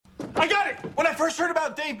I got it! When I first heard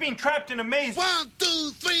about Dave being trapped in a maze... 1, 2,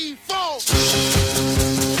 3, 4!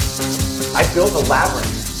 I built a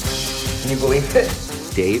labyrinth. Can you believe it?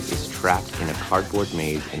 Dave is trapped in a cardboard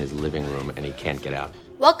maze in his living room and he can't get out.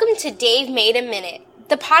 Welcome to Dave Made a Minute,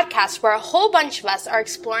 the podcast where a whole bunch of us are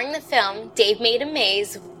exploring the film Dave Made a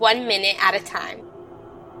Maze 1 minute at a time.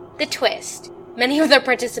 The twist. Many of the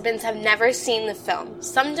participants have never seen the film.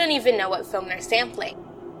 Some don't even know what film they're sampling.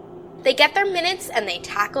 They get their minutes and they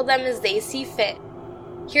tackle them as they see fit.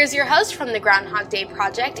 Here's your host from the Groundhog Day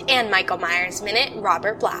Project and Michael Myers Minute,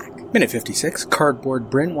 Robert Black. Minute 56, Cardboard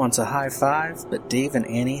Bryn wants a high five, but Dave and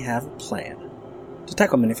Annie have a plan. To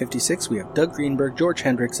tackle Minute 56, we have Doug Greenberg, George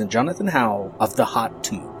Hendricks, and Jonathan Howell of The Hot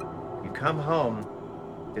Tube. You come home,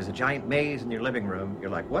 there's a giant maze in your living room. You're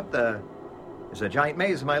like, what the? There's a giant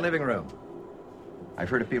maze in my living room. I've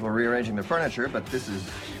heard of people rearranging the furniture, but this is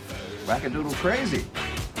wackadoodle crazy.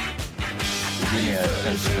 Give me a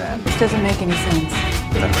sense of that. This doesn't make any sense.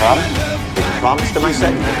 The problem? There's a promise to my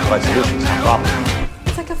set. But solutions, problem.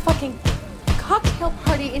 It's like a fucking cocktail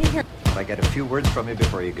party in here. I get a few words from you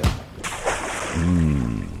before you go.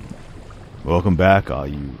 Welcome back, all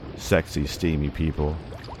you sexy, steamy people.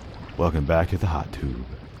 Welcome back to the Hot Tube.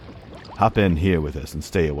 Hop in here with us and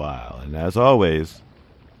stay a while. And as always,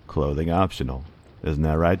 clothing optional. Isn't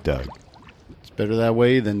that right, Doug? It's better that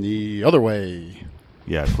way than the other way.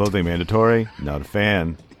 Yeah, clothing mandatory. Not a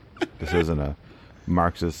fan. This isn't a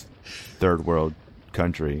Marxist third world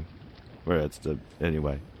country where it's the...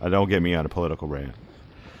 Anyway, don't get me on a political rant.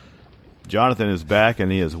 Jonathan is back,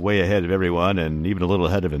 and he is way ahead of everyone, and even a little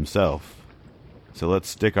ahead of himself. So let's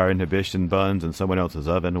stick our inhibition buns in someone else's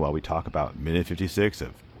oven while we talk about Minute 56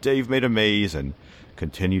 of Dave Made a Maze and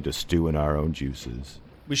continue to stew in our own juices.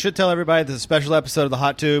 We should tell everybody this is a special episode of The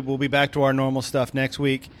Hot Tube. We'll be back to our normal stuff next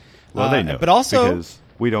week. Well, they know. But also, because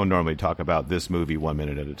we don't normally talk about this movie 1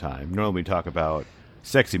 minute at a time. Normally we talk about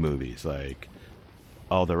sexy movies like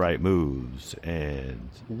All the Right Moves and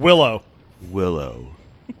Willow.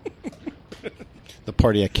 The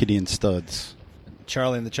Party at Kitty and Studs.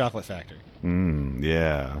 Charlie and the Chocolate Factory.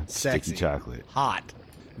 Yeah. Sexy. Sticky chocolate. Hot.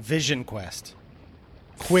 Vision Quest.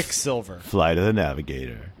 Quicksilver. Flight of the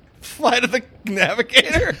Navigator. Flight of the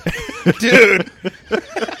Navigator? Dude.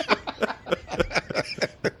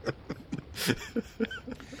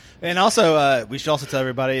 And also, we should also tell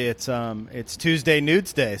everybody it's Tuesday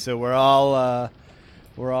Nudes Day, so we're all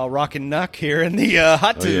rocking nuck here in the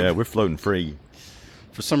Hot Tube. Oh, yeah, we're floating free.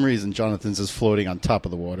 For some reason, Jonathan's is floating on top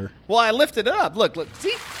of the water. Well, I lifted it up. Look,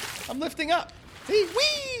 see? I'm lifting up. See?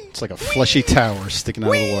 Whee! It's like a fleshy tower sticking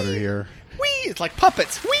out of the water here. Whee! It's like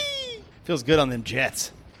puppets. Whee! Feels good on them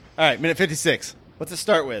jets. All right, Minute 56. What's it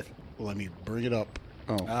start with? Let me bring it up.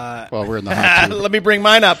 Oh, well, we're in the Hot Tube. Let me bring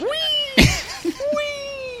mine up. Whee!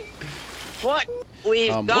 What we've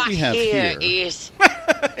got what we have here here is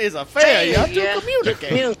is a failure to to communicate.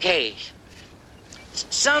 communicate.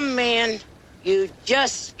 Some men you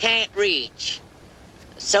just can't reach.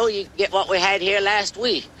 So you get what we had here last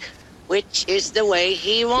week, which is the way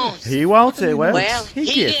he wants. He wants it. Well, he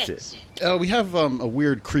he gets gets it. We have a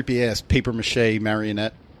weird, creepy-ass papier-mâché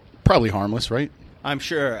marionette. Probably harmless, right? I'm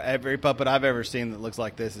sure every puppet I've ever seen that looks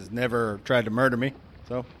like this has never tried to murder me.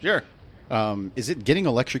 So, sure. Is it getting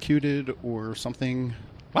electrocuted or something?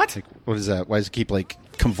 What? Like, what is that? Why does it keep,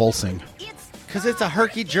 convulsing? Because it's a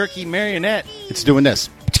herky-jerky marionette. It's doing this.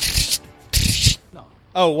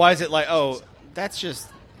 Oh, why is it like... Oh, that's just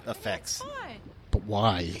effects. But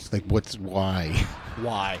why? What's why?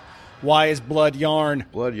 Why? Why is blood yarn?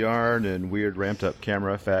 Blood yarn and weird ramped-up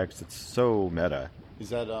camera effects. It's so meta.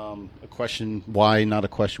 Is that a question? Why not a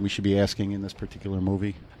question we should be asking in this particular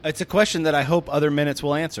movie? It's a question that I hope other minutes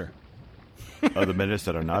will answer. Other minutes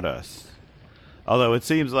that are not us. Although it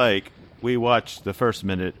seems like we watched the first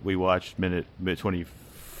minute, we watched minute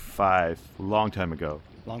 25 a long time ago.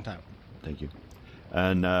 Long time. Thank you.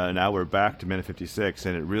 And now we're back to minute 56,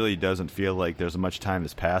 and it really doesn't feel like there's much time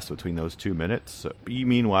has passed between those 2 minutes. So,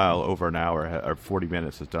 meanwhile, over an hour, or 40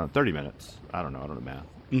 minutes is done. 30 minutes. I don't know math.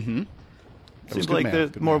 Mm-hmm. Seems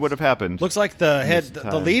like more would have happened. Looks like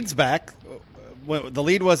the lead's back. The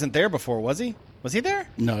lead wasn't there before, was he? Was he there?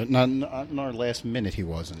 No, not in our last minute he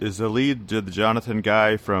wasn't. Is the lead the Jonathan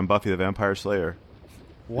guy from Buffy the Vampire Slayer?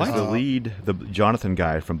 What? Is the lead the Jonathan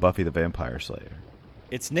guy from Buffy the Vampire Slayer?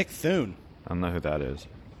 It's Nick Thune. I don't know who that is.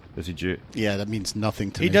 Is he Jew? Yeah, that means nothing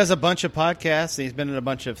to me. He does a bunch of podcasts. He's been in a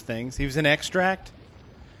bunch of things. He was in Extract.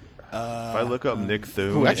 If I look up Nick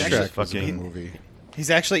Thune, Extract was a good movie. He's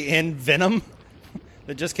actually in Venom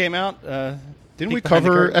that just came out. Didn't we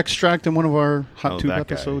cover Extract in one of our Hot Tube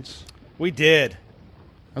episodes? We did. That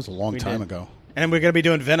was a long time ago. And we're going to be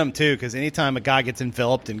doing Venom, too, because anytime a guy gets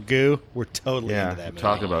enveloped in goo, we're totally into that we're movie.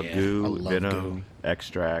 talking about I goo, love Venom, goo.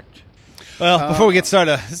 extract. Well, before we get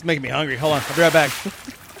started, this is making me hungry. Hold on. I'll be right back.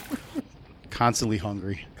 Constantly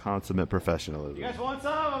hungry. Consummate professionalism. want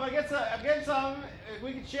some? I'm getting some.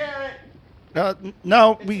 We can share it.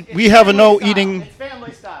 No, we have a no eating.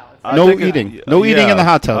 family style. No eating. No eating in the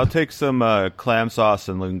hot tub. I'll take some clam sauce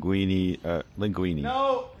and linguine.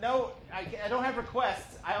 No, I don't have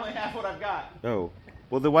requests. I only have what I've got. Oh.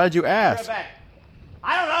 Well, then why did you ask? Back.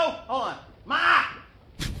 I don't know. Hold on. Ma!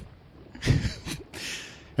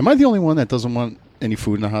 Am I the only one that doesn't want any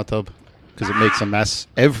food in the hot tub? Because it makes a mess.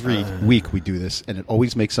 Every week we do this, and it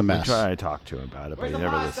always makes a I mess. try to talk to him about it, but Where's he the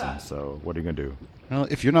never pasta? listens. So what are you going to do? Well,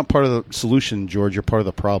 if you're not part of the solution, George, you're part of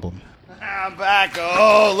the problem. I'm back.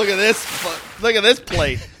 Oh, look at this. Look at this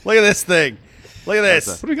plate. Look at this thing. Look at this.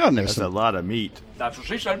 What do we got in there? That's a lot of meat. That's what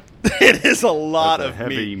she said. It is a lot That's a of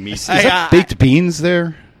heavy meat. Is that baked beans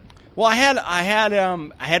there? Well, I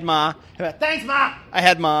had Ma. Thanks, Ma. I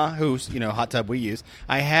had Ma, who's hot tub we use.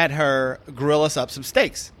 I had her grill us up some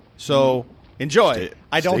steaks. So enjoy.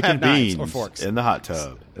 I don't Steak have and knives beans or forks. in the hot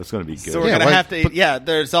tub. It's going to be good. So we're gonna have to eat. Yeah,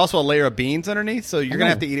 there's also a layer of beans underneath, so you're gonna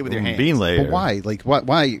have to eat it with your hands. Bean layer. But why? Like,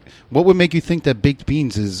 why? What would make you think that baked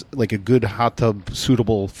beans is like a good hot tub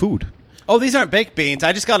suitable food? Oh, these aren't baked beans.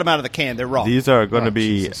 I just got them out of the can. They're raw. These are going to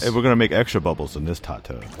be. Jesus. We're going to make extra bubbles in this hot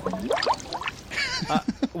tub.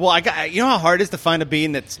 Well, I got. You know how hard it is to find a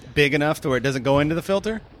bean that's big enough to where it doesn't go into the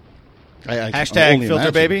filter. I Hashtag only filter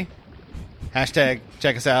imagine. baby. Hashtag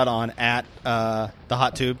check us out on @ the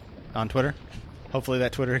hot tube on Twitter. Hopefully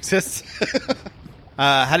that Twitter exists.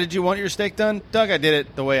 How did you want your steak done, Doug? I did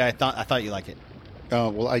it the way I thought you like it.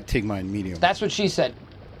 Well, I take mine medium. That's what she said.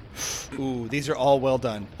 Ooh, these are all well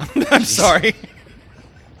done. I'm sorry.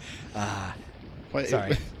 Why-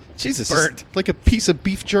 Sorry. Jesus, Burnt. it's like a piece of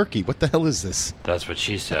beef jerky. What the hell is this? That's what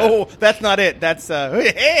she said. Oh, that's not it. That's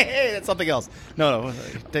hey, that's something else. No.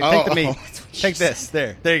 Take the meat. Take this.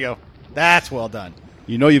 There you go. That's well done.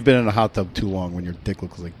 You know you've been in a hot tub too long when your dick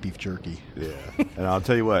looks like beef jerky. Yeah. And I'll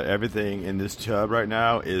tell you what, everything in this tub right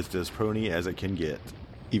now is as pruny as it can get.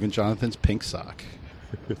 Even Jonathan's pink sock.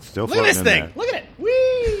 It's still Look at floating this in thing. there. Look at it.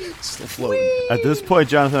 Whee! Still floating. At this point,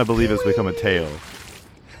 Jonathan, I believe it's become a tail.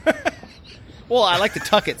 Well, I like to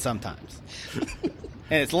tuck it sometimes,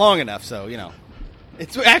 and it's long enough, so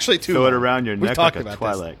it's actually too. Throw it long. around your We've neck talked like a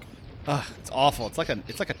about this. Twi'lek. Ugh, it's awful. It's like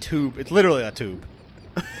a tube. It's literally a tube.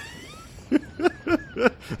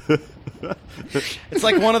 It's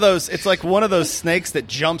like one of those. It's like one of those snakes that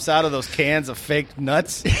jumps out of those cans of fake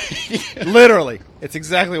nuts. Literally, it's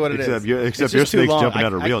exactly what it is. Except your It's just snake's too long. jumping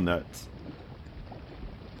out of real nuts.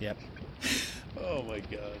 Yep. Oh my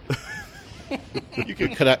god! You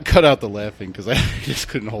could cut out the laughing because I just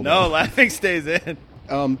couldn't hold it. No, laughing stays in.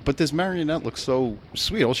 But this marionette looks so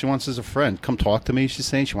sweet. All she wants is a friend. Come talk to me. She's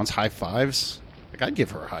saying she wants high fives. Like I'd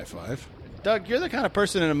give her a high five. Doug, you're the kind of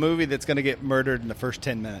person in a movie that's going to get murdered in the first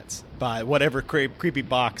 10 minutes by whatever creepy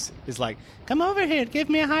box is like, come over here, give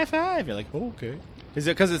me a high five. You're like, oh, okay. Is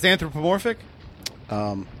it because it's anthropomorphic?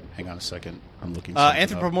 Hang on a second. I'm looking. something up.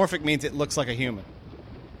 Anthropomorphic means it looks like a human.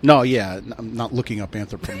 No, yeah, I'm not looking up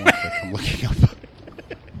anthropomorphic. I'm looking up.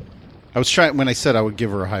 I was trying when I said I would give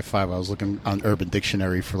her a high five. I was looking on Urban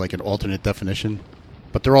Dictionary for like an alternate definition,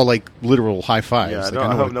 but they're all like literal high fives. Yeah, like,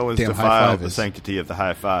 I hope what no one's damn high defiled five the is. sanctity of the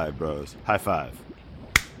high five, bros. High five.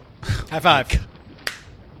 High five.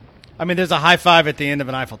 I mean, there's a high five at the end of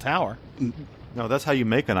an Eiffel Tower. No, that's how you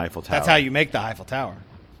make an Eiffel Tower. That's how you make the Eiffel Tower.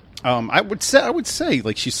 I would say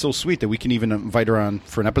like she's so sweet that we can even invite her on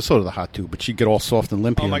for an episode of the Hot Tube, but she'd get all soft and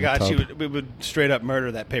limpy. Oh my in the God, tub. we would straight up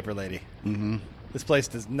murder that paper lady. Mm-hmm. This place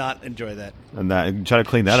does not enjoy that. And try to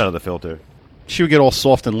clean that out of the filter. She would get all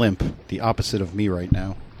soft and limp, the opposite of me right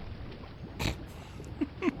now.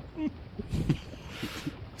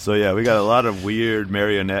 So yeah, we got a lot of weird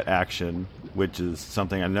marionette action, which is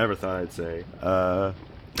something I never thought I'd say.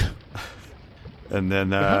 And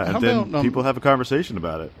then How about, people have a conversation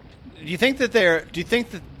about it. Do you think that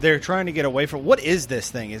they're trying to get away from what is this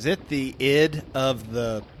thing? Is it the id of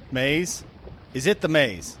the maze? Is it the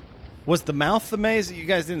maze? Was the mouth the maze? You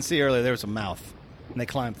guys didn't see earlier. There was a mouth, and they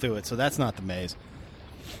climbed through it. So that's not the maze.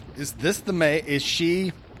 Is this the maze? Is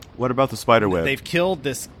she? What about the spider web? They've killed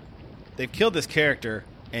this. They've killed this character,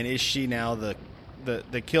 and is she now the?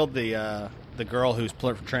 They killed the girl who's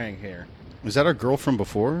portraying here. Was that our girl from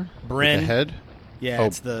before? Bryn. With the head? Yeah, Oh.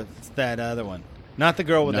 it's that other one, not the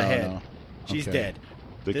girl with the No, head. no. She's Okay. dead.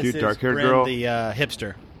 The This cute is dark-haired Bryn, girl? the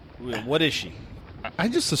hipster. What is she? I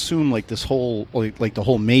just assume like this whole like the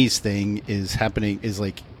whole maze thing is happening is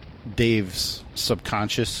like Dave's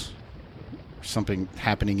subconscious, something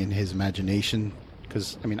happening in his imagination.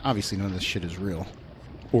 Because, I mean, obviously none of this shit is real.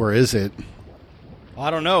 Or is it? Well,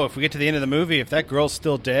 I don't know. If we get to the end of the movie, if that girl's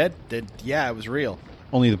still dead, then yeah, it was real.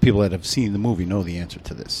 Only the people that have seen the movie know the answer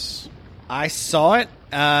to this. I saw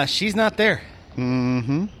it. She's not there.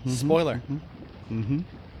 Spoiler.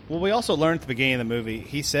 Well, we also learned at the beginning of the movie,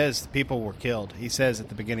 he says people were killed. He says at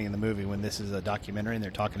the beginning of the movie, when this is a documentary and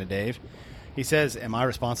they're talking to Dave, he says, "Am I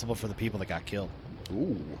responsible for the people that got killed?"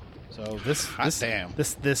 Ooh. So this hot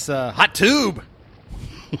tube.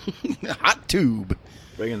 Hot tube.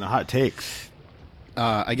 Bringing the hot takes.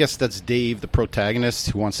 I guess that's Dave, the protagonist,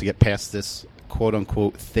 who wants to get past this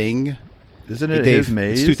quote-unquote thing. Isn't it Dave, his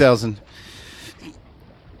maze? It's 2000.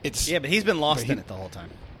 Yeah, but he's been lost in it the whole time.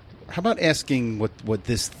 How about asking what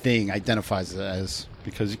this thing identifies as?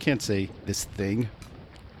 Because you can't say this thing.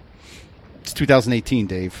 It's 2018,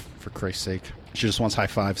 Dave, for Christ's sake. She just wants high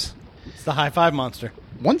fives. It's the high five monster.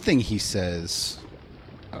 One thing he says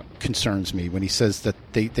concerns me when he says that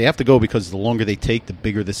they have to go because the longer they take, the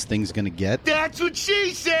bigger this thing's going to get. That's what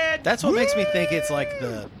she said. That's what makes me think it's like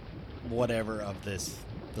the whatever of this,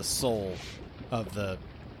 the soul of the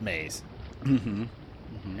maze. Mm-hmm.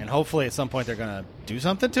 And hopefully at some point they're going to do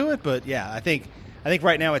something to it. But yeah, I think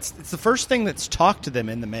right now it's the first thing that's talked to them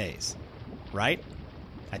in the maze, right?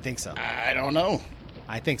 I think so. I don't know.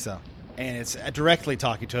 I think so. And it's directly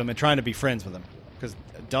talking to him and trying to be friends with him because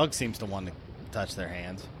Doug seems to want to touch their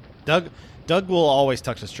hands. Doug will always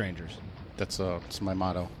talk to strangers. That's my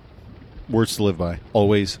motto. Words to live by.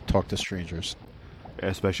 Always talk to strangers.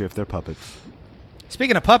 Especially if they're puppets.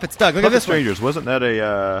 Speaking of puppets, Doug, look Puppet at this Strangers. one. Wasn't that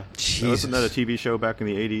a TV show back in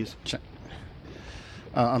the 80s?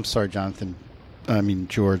 I'm sorry, Jonathan. I mean,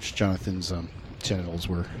 George. Jonathan's genitals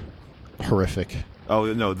were horrific. Oh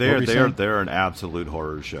no, they're an absolute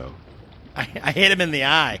horror show. I hit him in the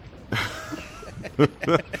eye.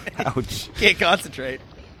 Ouch! Can't concentrate.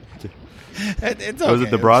 It's okay. Was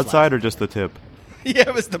it the broadside or just the tip? Yeah,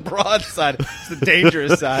 it was the broad side. It's the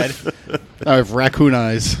dangerous side. I have raccoon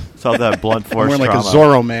eyes. Saw that blunt force I'm wearing like trauma. a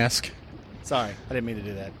Zorro mask. Sorry, I didn't mean to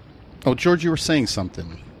do that. Oh, George, you were saying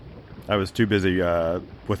something. I was too busy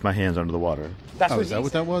with my hands under the water. Is that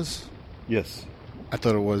what that was? Yes. I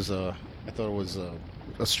thought it was a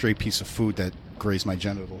stray piece of food that grazed my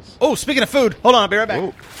genitals. Oh, speaking of food, hold on, I'll be right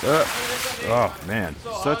back. Oh man,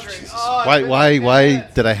 Why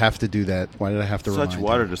did I have to do that? Why did I have to such remind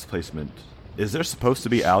water you? displacement? Is there supposed to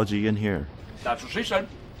be algae in here? That's what she said.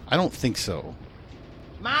 I don't think so.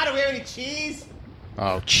 Ma, do we have any cheese?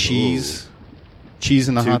 Oh, cheese. Cheese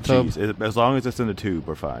in the hot tub? Cheese. As long as it's in a tube,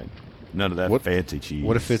 we're fine. None of that fancy cheese.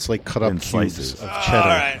 What if it's like cut up in cubes slices of cheddar? All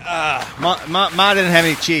right. Ma didn't have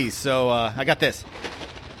any cheese, so I got this.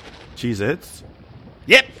 Cheez-Its?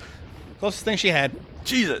 Yep. Closest thing she had.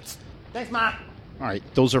 Cheez-Its. Thanks, Ma. All right,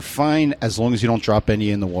 those are fine as long as you don't drop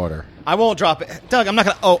any in the water. I won't drop it. Doug, I'm not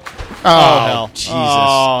going to... Oh, hell. Jesus.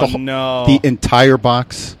 Oh, no. The entire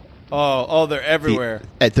box. Oh, they're everywhere.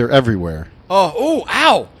 They're everywhere. Oh,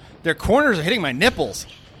 ow. Their corners are hitting my nipples.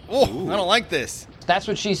 Oh, I don't like this. That's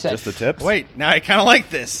what she said. Just the tips? Wait, now I kind of like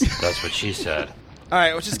this. That's what she said. All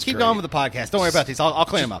right, well, just keep going with the podcast. Don't worry about these. I'll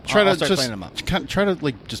clean them up. I'll start cleaning them up. Try to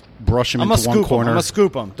like just brush them I'm into gonna one scoop corner. them. I'm gonna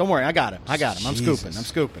scoop them. Don't worry, I got him. I'm Jesus.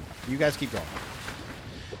 scooping. You guys keep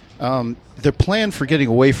going. Their plan for getting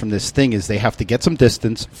away from this thing is they have to get some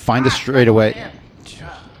distance, find a straightaway.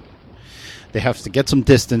 They have to get some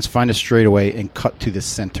distance, find a straightaway, and cut to the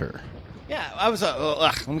center. Yeah, I was.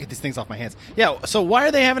 Let me get these things off my hands. Yeah, so why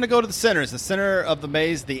are they having to go to the center? Is the center of the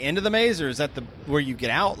maze the end of the maze, or is that where you get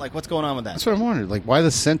out? Like, what's going on with that? That's what I'm wondering. Like, why the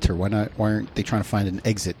center? Why not? Why aren't they trying to find an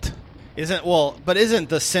exit? Isn't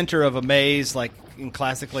the center of a maze like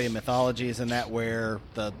classically in mythology? Isn't that where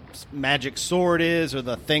the magic sword is, or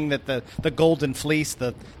the thing that the golden fleece?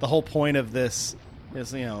 The whole point of this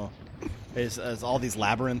is is all these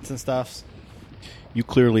labyrinths and stuff. You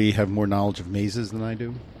clearly have more knowledge of mazes than I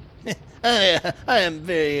do. I am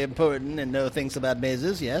very important and know things about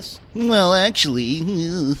mazes, yes. Well, actually,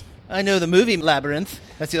 I know the movie Labyrinth.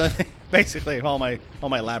 That's the only thing. Basically, all my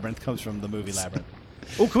Labyrinth comes from the movie Labyrinth.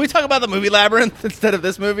 Oh, can we talk about the movie Labyrinth instead of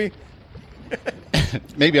this movie?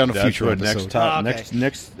 Maybe on a That's future what episode.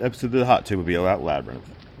 next episode of the Hot Tube will be about Labyrinth.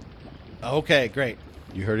 Okay, great.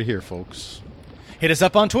 You heard it here, folks. Hit us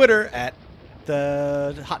up on Twitter at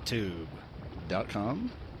the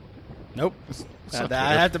HotTube.com. Nope. I'd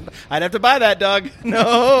have to buy that, Doug.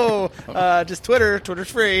 No, just Twitter.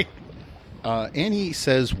 Twitter's free. Annie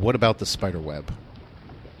says, "What about the spider web?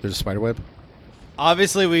 There's a spider web."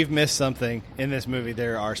 Obviously, we've missed something in this movie.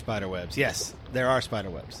 There are spider webs. Yes, there are spider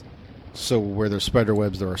webs. So where there's spider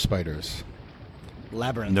webs, there are spiders.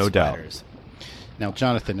 Labyrinth No doubt. spiders. Now,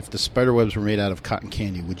 Jonathan, if the spider webs were made out of cotton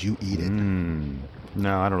candy, would you eat it?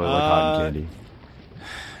 No, I don't really like cotton candy.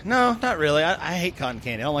 No, not really. I hate cotton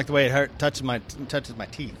candy. I don't like the way it touches my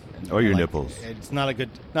teeth. Or your nipples. It's not a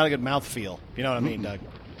good mouthfeel. You know what I mean, Doug?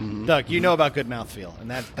 Doug, you know about good mouthfeel, and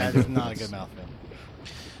that is not a good mouthfeel.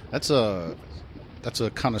 That's a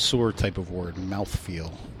connoisseur type of word,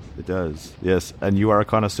 mouthfeel. It does, yes. And you are a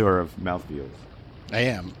connoisseur of mouthfeels. I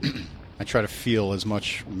am. I try to feel as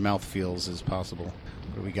much mouthfeels as possible.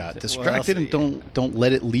 What do we got? Distracted and don't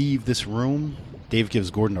let it leave this room. Dave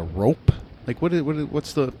gives Gordon a rope. Like,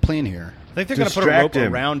 what's the plan here? I think they're going to put a rope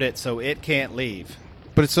around it so it can't leave.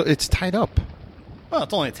 But it's tied up. Well,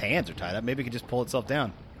 it's only its hands are tied up. Maybe it could just pull itself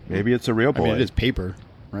down. Maybe it's a real boy. I mean, it is paper,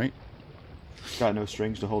 right? It's got no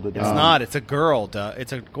strings to hold it down. It's not. It's a girl.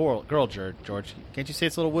 It's a girl, George. Can't you say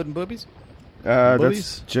it's little wooden boobies?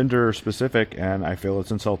 That's gender specific, and I feel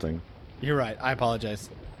it's insulting. You're right. I apologize.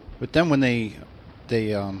 But then when they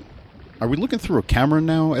are we looking through a camera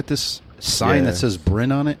now at this sign that says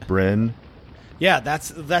Bryn on it? Bryn. Yeah, that's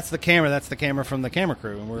the camera. That's the camera from the camera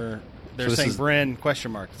crew, and they're saying Bryn ?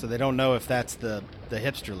 So they don't know if that's the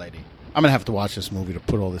hipster lady. I'm gonna have to watch this movie to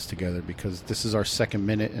put all this together because this is our second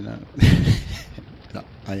minute, and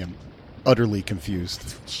I am utterly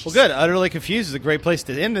confused. Well, good. Utterly confused is a great place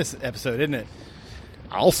to end this episode, isn't it?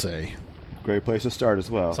 I'll say. Great place to start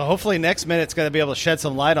as well. So hopefully next minute's going to be able to shed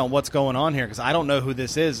some light on what's going on here because I don't know who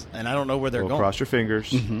this is and I don't know where they're going. Cross your fingers.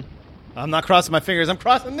 Mm-hmm. I'm not crossing my fingers. I'm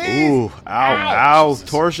crossing these. Ooh, ow.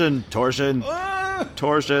 Torsion.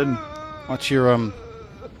 Watch your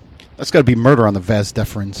That's got to be murder on the vas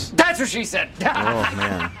deferens. That's what she said. Oh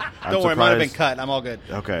man! Don't worry, it might have been cut. I'm all good.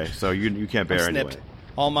 Okay, so you can't bear anyway.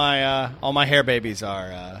 All my hair babies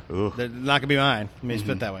are they're not gonna be mine. Let me just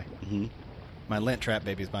put it that way. Mm-hmm. My lint trap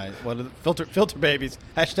babies. What are the filter babies?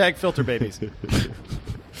 # filter babies.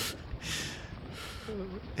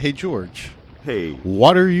 Hey George. Hey.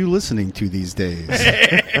 What are you listening to these days?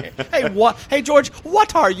 Hey George.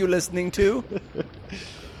 What are you listening to?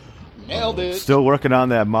 Nailed it. Still working on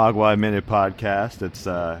that Mogwai Minute podcast. It's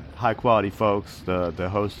high quality folks. The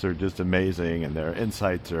hosts are just amazing, and their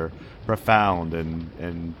insights are profound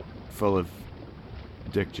and full of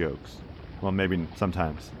dick jokes. Well, maybe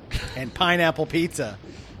sometimes. And pineapple pizza.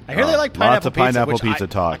 I hear they like pineapple lots of pizza. Pineapple pizza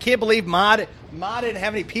talk. I can't believe Ma didn't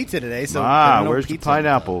have any pizza today. So where's the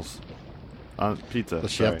pineapples on pizza?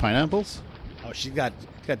 Does she have pineapples? Oh, she's got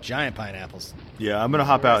giant pineapples. Yeah, I'm gonna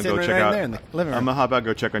hop out and go check out. There in the living room. I'm gonna hop out and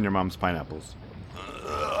go check on your mom's pineapples.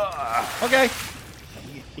 Okay.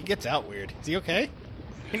 He gets out weird. Is he okay?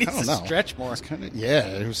 He needs to stretch more.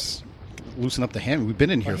 It was loosen up the hand. We've been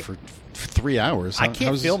in here for 3 hours. I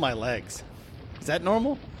can't feel my legs. Is that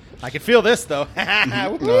normal? I can feel this though.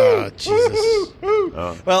 Jesus.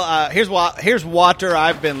 Well, here's water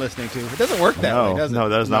I've been listening to. It doesn't work that way, does it? No,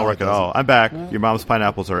 that does not work at all. I'm back. Your mom's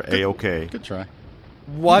pineapples are A-okay. Good try.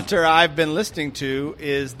 Water I've been listening to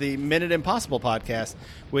is the Minute Impossible podcast,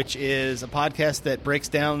 which is a podcast that breaks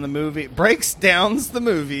down the movies.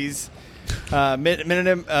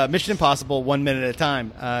 Mission Impossible 1 minute at a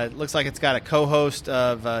time. It looks like it's got a co-host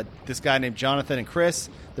of this guy named Jonathan and Chris.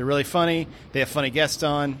 They're really funny. They have funny guests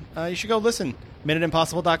on. You should go listen.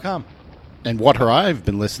 MinuteImpossible.com. And what are I've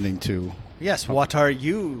been listening to? Yes, what are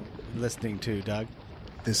you listening to, Doug?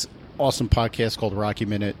 This awesome podcast called Rocky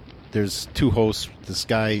Minute. There's two hosts. This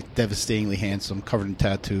guy, devastatingly handsome, covered in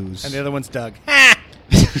tattoos. And the other one's Doug.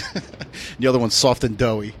 The other one's soft and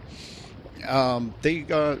doughy. They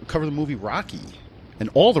cover the movie Rocky. And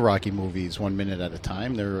all the Rocky movies 1 minute at a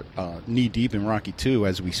time. They're knee-deep in Rocky 2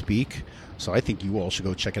 as we speak. So I think you all should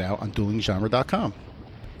go check it out on duelinggenre.com.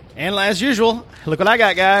 And as usual, look what I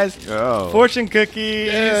got, guys. Oh. Fortune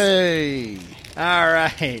cookies. Yay. All right.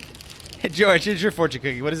 Hey, George, here's your fortune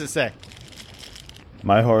cookie. What does it say?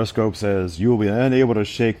 My horoscope says you will be unable to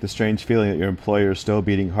shake the strange feeling that your employer's still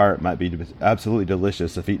beating heart might be absolutely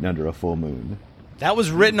delicious if eaten under a full moon. That was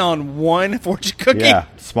written on one fortune cookie? Yeah,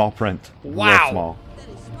 small print. Wow.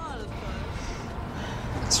 Real small.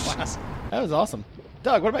 Wow. That was awesome.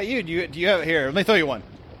 Doug, what about you? Do you have it here? Let me throw you one.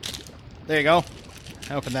 There you go.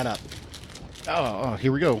 Open that up. Oh,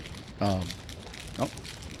 here we go.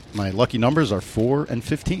 My lucky numbers are 4 and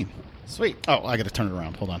 15. Sweet. Oh, I got to turn it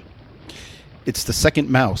around. Hold on. It's the second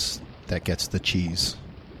mouse that gets the cheese.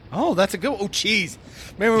 Oh, that's a good one. Oh, cheese.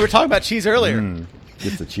 Remember we were talking about cheese earlier.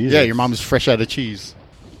 Gets the cheese. Yeah, your mom is fresh out of cheese.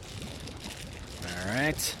 All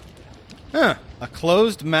right. Huh. A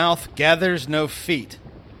closed mouth gathers no feet.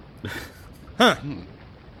 Huh.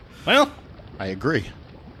 Well, I agree.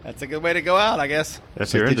 That's a good way to go out, I guess.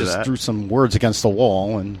 If They you're into just that. threw some words against the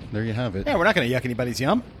wall, and there you have it. Yeah, we're not going to yuck anybody's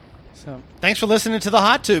yum. So, thanks for listening to the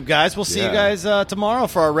Hot Tube, guys. We'll see you guys tomorrow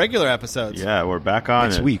for our regular episodes. Yeah, we're back on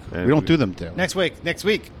next week. We don't do them there. Next week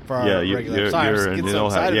for our regular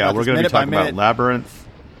episodes. We're going to be talking about Labyrinth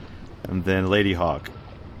and then Lady Hawk.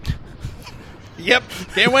 Yep,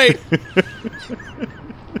 can't wait.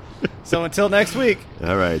 So until next week.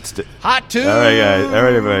 All right. Hot Tube. All right, guys. All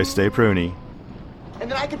right, everybody. Stay pruny. And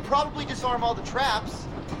then I could probably disarm all the traps.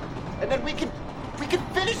 And then we can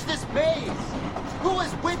finish this maze. Who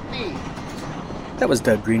is with me? That was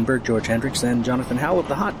Doug Greenberg, George Hendricks, and Jonathan Howell of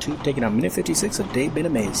the Hot Tube taking on Minute 56 of Dave Made a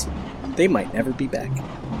Maze. They might never be back.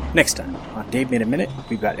 Next time on Dave Made a Minute,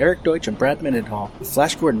 we've got Eric Deutsch and Brad Mendenhall with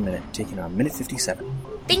Flash Gordon Minute taking on Minute 57.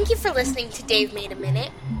 Thank you for listening to Dave Made a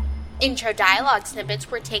Minute. Intro dialogue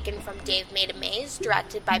snippets were taken from Dave Made a Maze,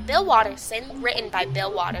 directed by Bill Watterson, written by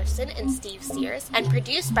Bill Watterson and Steve Sears, and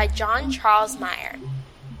produced by John Charles Meyer.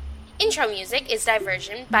 Intro music is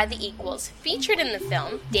Diversion by The Equals, featured in the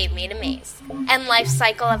film Dave Made a Maze, and Life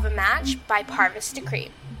Cycle of a Match by Parvis Decree.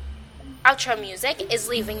 Outro music is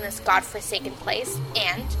Leaving This God-Forsaken Place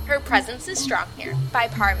and Her Presence is Strong Here by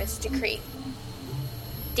Parvis Decree.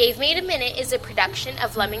 Dave Made a Minute is a production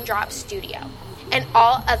of Lemming Drop Studio and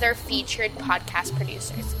all other featured podcast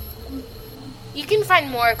producers. You can find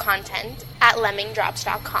more content at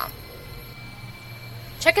lemmingdrops.com.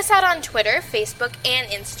 Check us out on Twitter, Facebook, and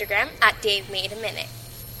Instagram at Dave Made a Minute.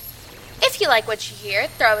 If you like what you hear,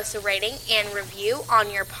 throw us a rating and review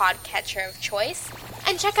on your podcatcher of choice,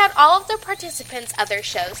 and check out all of the participants' other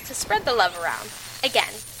shows to spread the love around.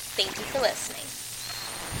 Again, thank you for listening.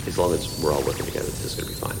 As long as we're all working together, this is going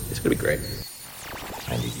to be fine. It's going to be great.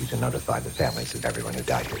 I need you to notify the families of everyone who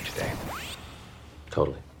died here today.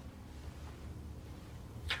 Totally.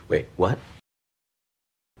 Wait, what?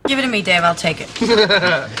 Give it to me, Dave. I'll take it.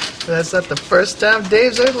 That's not the first time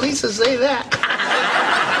Dave's heard Lisa say that.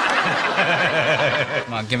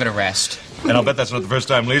 Come on, give it a rest. And I'll bet that's not the first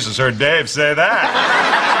time Lisa's heard Dave say that.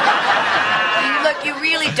 Look, you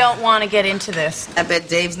really don't want to get into this. I bet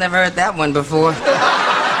Dave's never heard that one before.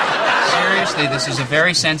 Seriously, this is a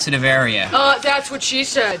very sensitive area. That's what she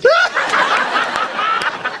said.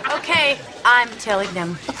 Okay, I'm telling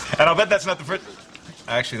them. And I'll bet that's not the first...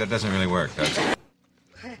 Actually, that doesn't really work, does it?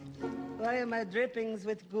 Why are my drippings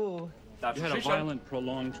with goo? You had a violent,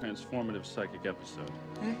 prolonged, transformative psychic episode.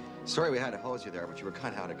 Sorry we had to hose you there, but you were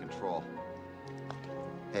kind of out of control.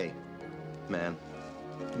 Hey, man,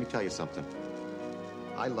 let me tell you something.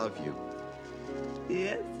 I love you.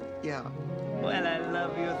 Yes? Yeah. Well, I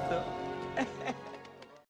love you too.